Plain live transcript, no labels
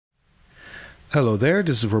Hello there,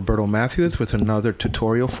 this is Roberto Matthews with another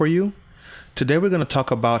tutorial for you. Today we're going to talk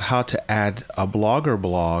about how to add a blogger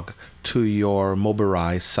blog to your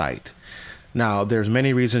Mobirise site. Now, there's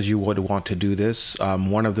many reasons you would want to do this.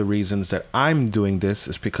 One of the reasons that I'm doing this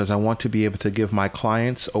is because I want to be able to give my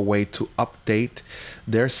clients a way to update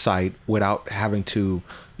their site without having to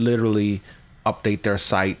literally update their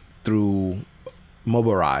site through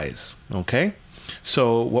Mobirise. Okay,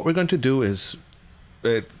 so what we're going to do is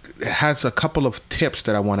it has a couple of tips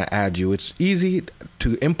that I want to add you. It's easy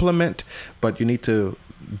to implement, but you need to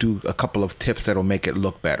do a couple of tips that'll make it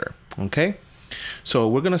look better. Okay, so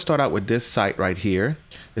we're going to start out with this site right here.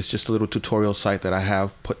 It's just a little tutorial site that I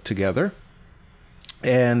have put together.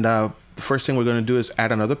 And the first thing we're going to do is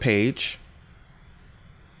add another page.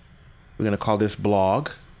 We're going to call this blog.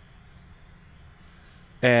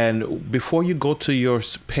 And before you go to your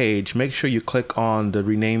page, make sure you click on the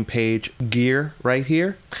rename page gear right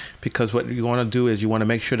here, because what you want to do is you want to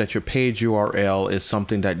make sure that your page URL is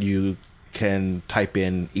something that you can type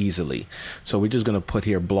in easily. So we're just going to put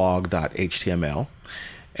here blog.html,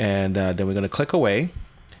 and then we're going to click away,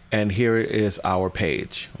 and here is our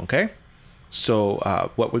page. Okay,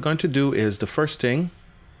 so what we're going to do is the first thing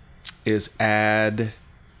is add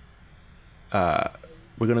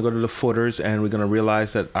we're going to go to the footers, and we're going to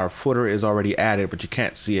realize that our footer is already added, but you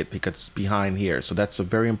can't see it because it's behind here. So that's a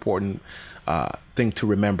very important thing to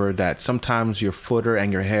remember, that sometimes your footer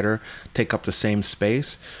and your header take up the same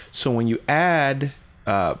space. So when you add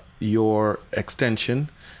your extension,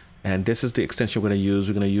 and this is the extension we're going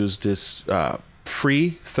to use this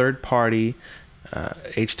free third-party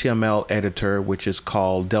HTML editor, which is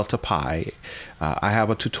called DeltaPy. I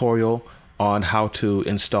have a tutorial on how to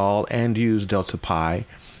install and use DeltaPy.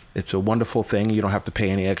 It's a wonderful thing. You don't have to pay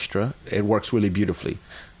any extra. It works really beautifully.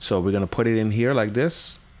 So we're going to put it in here like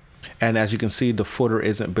this. And as you can see, the footer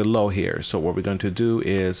isn't below here. So what we're going to do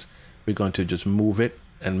is we're going to just move it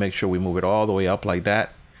and make sure we move it all the way up like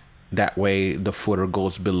that. That way the footer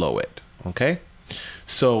goes below it. Okay.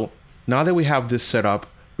 So now that we have this set up,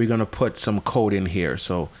 we're going to put some code in here.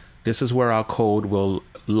 So this is where our code will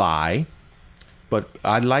lie. But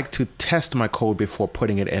I'd like to test my code before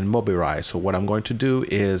putting it in Mobirise. So what I'm going to do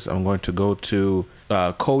is I'm going to go to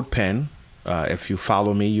CodePen. If you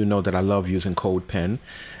follow me, you know that I love using CodePen.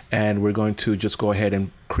 And we're going to just go ahead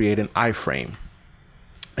and create an iframe.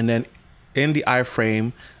 And then in the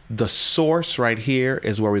iframe, the source right here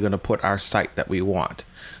is where we're going to put our site that we want.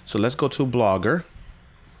 So let's go to Blogger.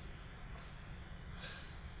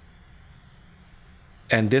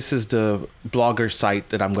 And this is the blogger site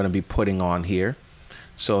that I'm going to be putting on here.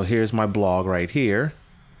 So here's my blog right here.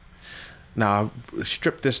 Now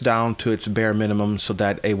strip this down to its bare minimum so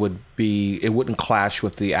that it wouldn't clash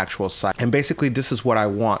with the actual site. And basically this is what I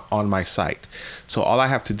want on my site. So all I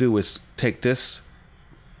have to do is take this,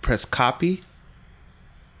 press copy,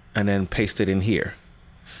 and then paste it in here.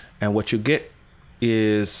 And what you get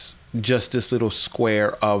is just this little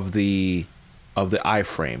square of the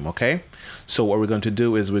iframe. Okay, so what we're going to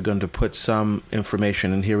do is we're going to put some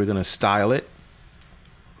information in here. We're going to style it.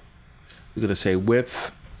 We're going to say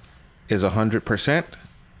width is 100%,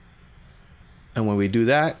 and when we do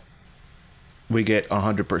that, we get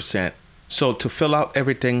 100%. So to fill out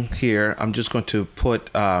everything here, I'm just going to put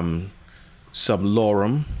some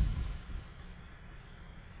lorem,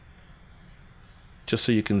 just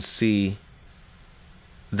so you can see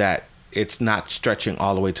that it's not stretching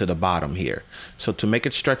all the way to the bottom here. So to make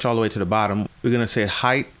it stretch all the way to the bottom, we're going to say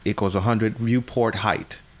height equals 100 viewport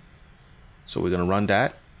height. So we're going to run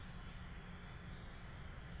that.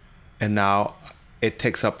 And now it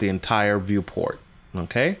takes up the entire viewport.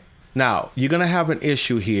 Okay. Now you're going to have an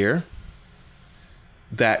issue here.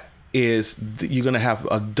 That is, you're going to have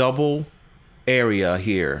a double area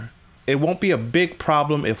here. It won't be a big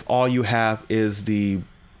problem if all you have is the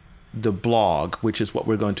blog, which is what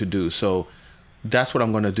we're going to do. So that's what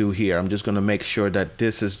I'm going to do here. I'm just going to make sure that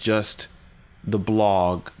this is just the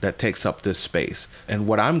blog that takes up this space. And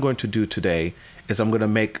what I'm going to do today is I'm going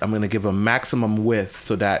to give a maximum width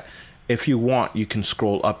so that if you want, you can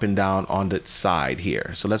scroll up and down on the side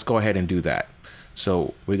here. So let's go ahead and do that.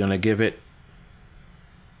 So we're going to give it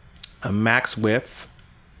a max width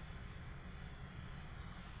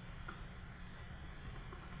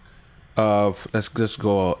of, let's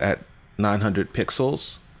go at 900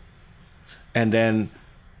 pixels, and then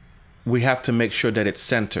we have to make sure that it's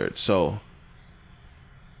centered. So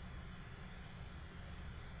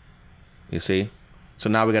you see, so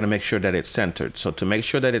now we got to make sure that it's centered. So to make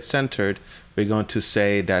sure that it's centered, we're going to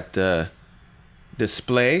say that the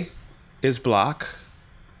display is block,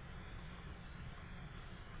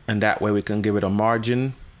 and that way we can give it a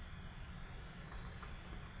margin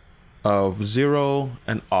of 0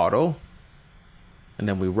 and auto, and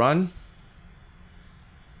then we run.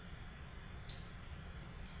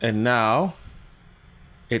 And now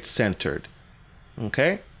it's centered.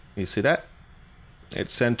 Okay, you see that?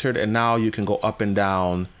 It's centered, and now you can go up and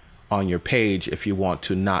down on your page if you want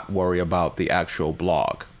to not worry about the actual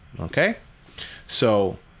blog. Okay,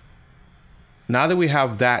 so now that we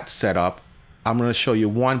have that set up, I'm going to show you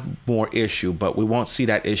one more issue, but we won't see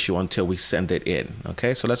that issue until we send it in.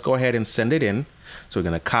 Okay, so let's go ahead and send it in. So we're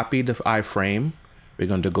going to copy the iframe. We're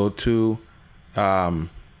going to go to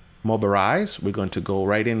Mobirise. We're going to go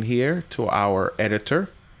right in here to our editor,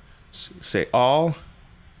 say all,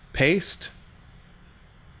 paste.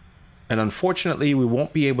 And unfortunately, we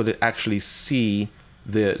won't be able to actually see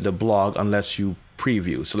the blog unless you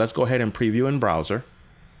preview. So let's go ahead and preview in browser.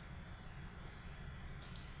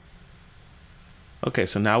 Okay,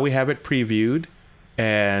 so now we have it previewed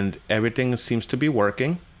and everything seems to be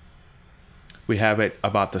working. We have it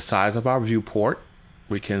about the size of our viewport.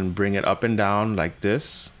 We can bring it up and down like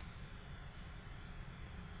this.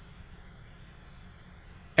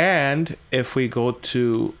 And if we go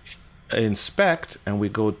to inspect and we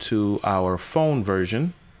go to our phone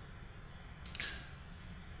version,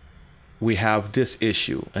 we have this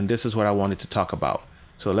issue, and this is what I wanted to talk about.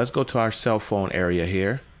 So let's go to our cell phone area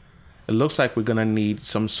here. It looks like we're gonna need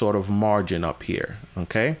some sort of margin up here,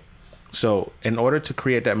 okay? So in order to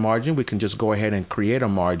create that margin, we can just go ahead and create a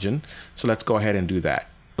margin. So let's go ahead and do that.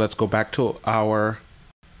 Let's go back to our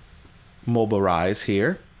Mobirise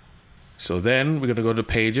here. So then we're gonna go to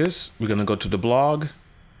pages. We're gonna go to the blog.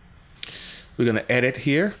 We're gonna edit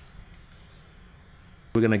here.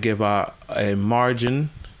 We're gonna give a margin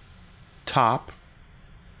top.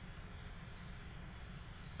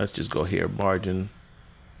 Let's just go here, margin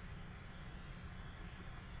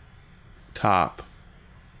top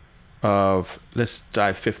of, let's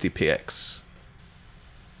try 50 px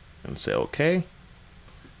and say okay.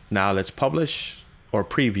 Now let's publish or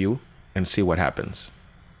preview and see what happens.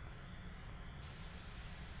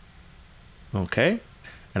 Okay,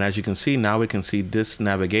 and as you can see, now we can see this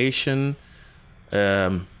navigation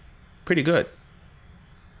pretty good.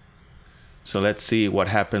 So let's see what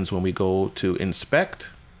happens when we go to inspect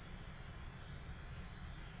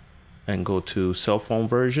and go to cell phone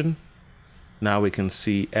version. Now we can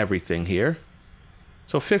see everything here.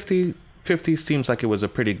 So 50 seems like it was a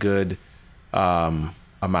pretty good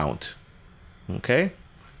amount. Okay,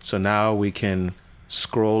 so now we can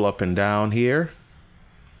scroll up and down here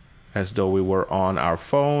as though we were on our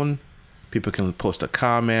phone. People can post a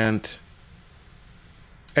comment.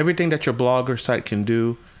 Everything that your blog or site can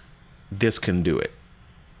do, this can do it.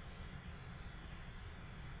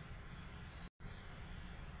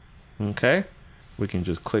 Okay, we can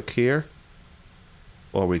just click here,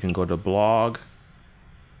 or we can go to blog.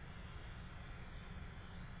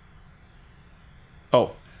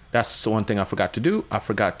 Oh, that's the one thing I forgot to do. I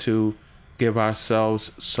forgot to give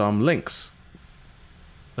ourselves some links.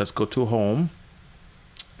 Let's go to home.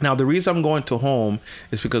 Now, the reason I'm going to home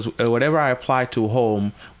is because whatever I apply to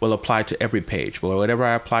home will apply to every page, but whatever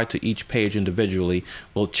I apply to each page individually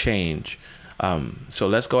will change. So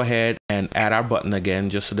let's go ahead and add our button again,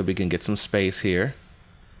 just so that we can get some space here.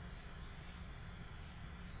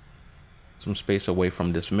 Some space away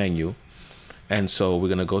from this menu. And so we're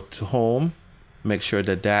going to go to home, make sure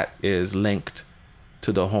that that is linked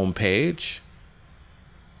to the home page.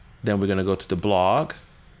 Then we're going to go to the blog,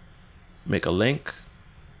 make a link,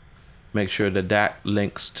 make sure that that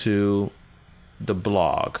links to the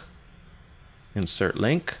blog, insert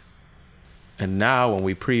link. And now when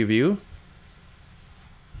we preview,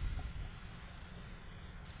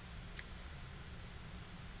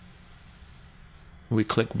 we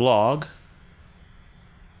click blog,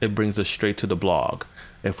 it brings us straight to the blog.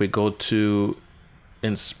 If we go to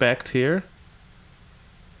inspect here,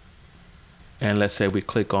 and let's say we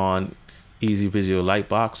click on easy visual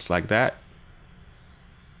lightbox like that,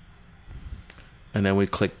 and then we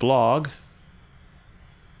click blog,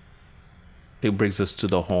 it brings us to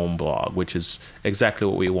the home blog, which is exactly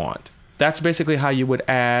what we want. That's basically how you would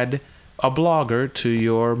add a blogger to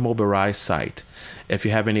your Mobirise site. If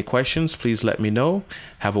you have any questions, please let me know.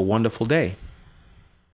 Have a wonderful day.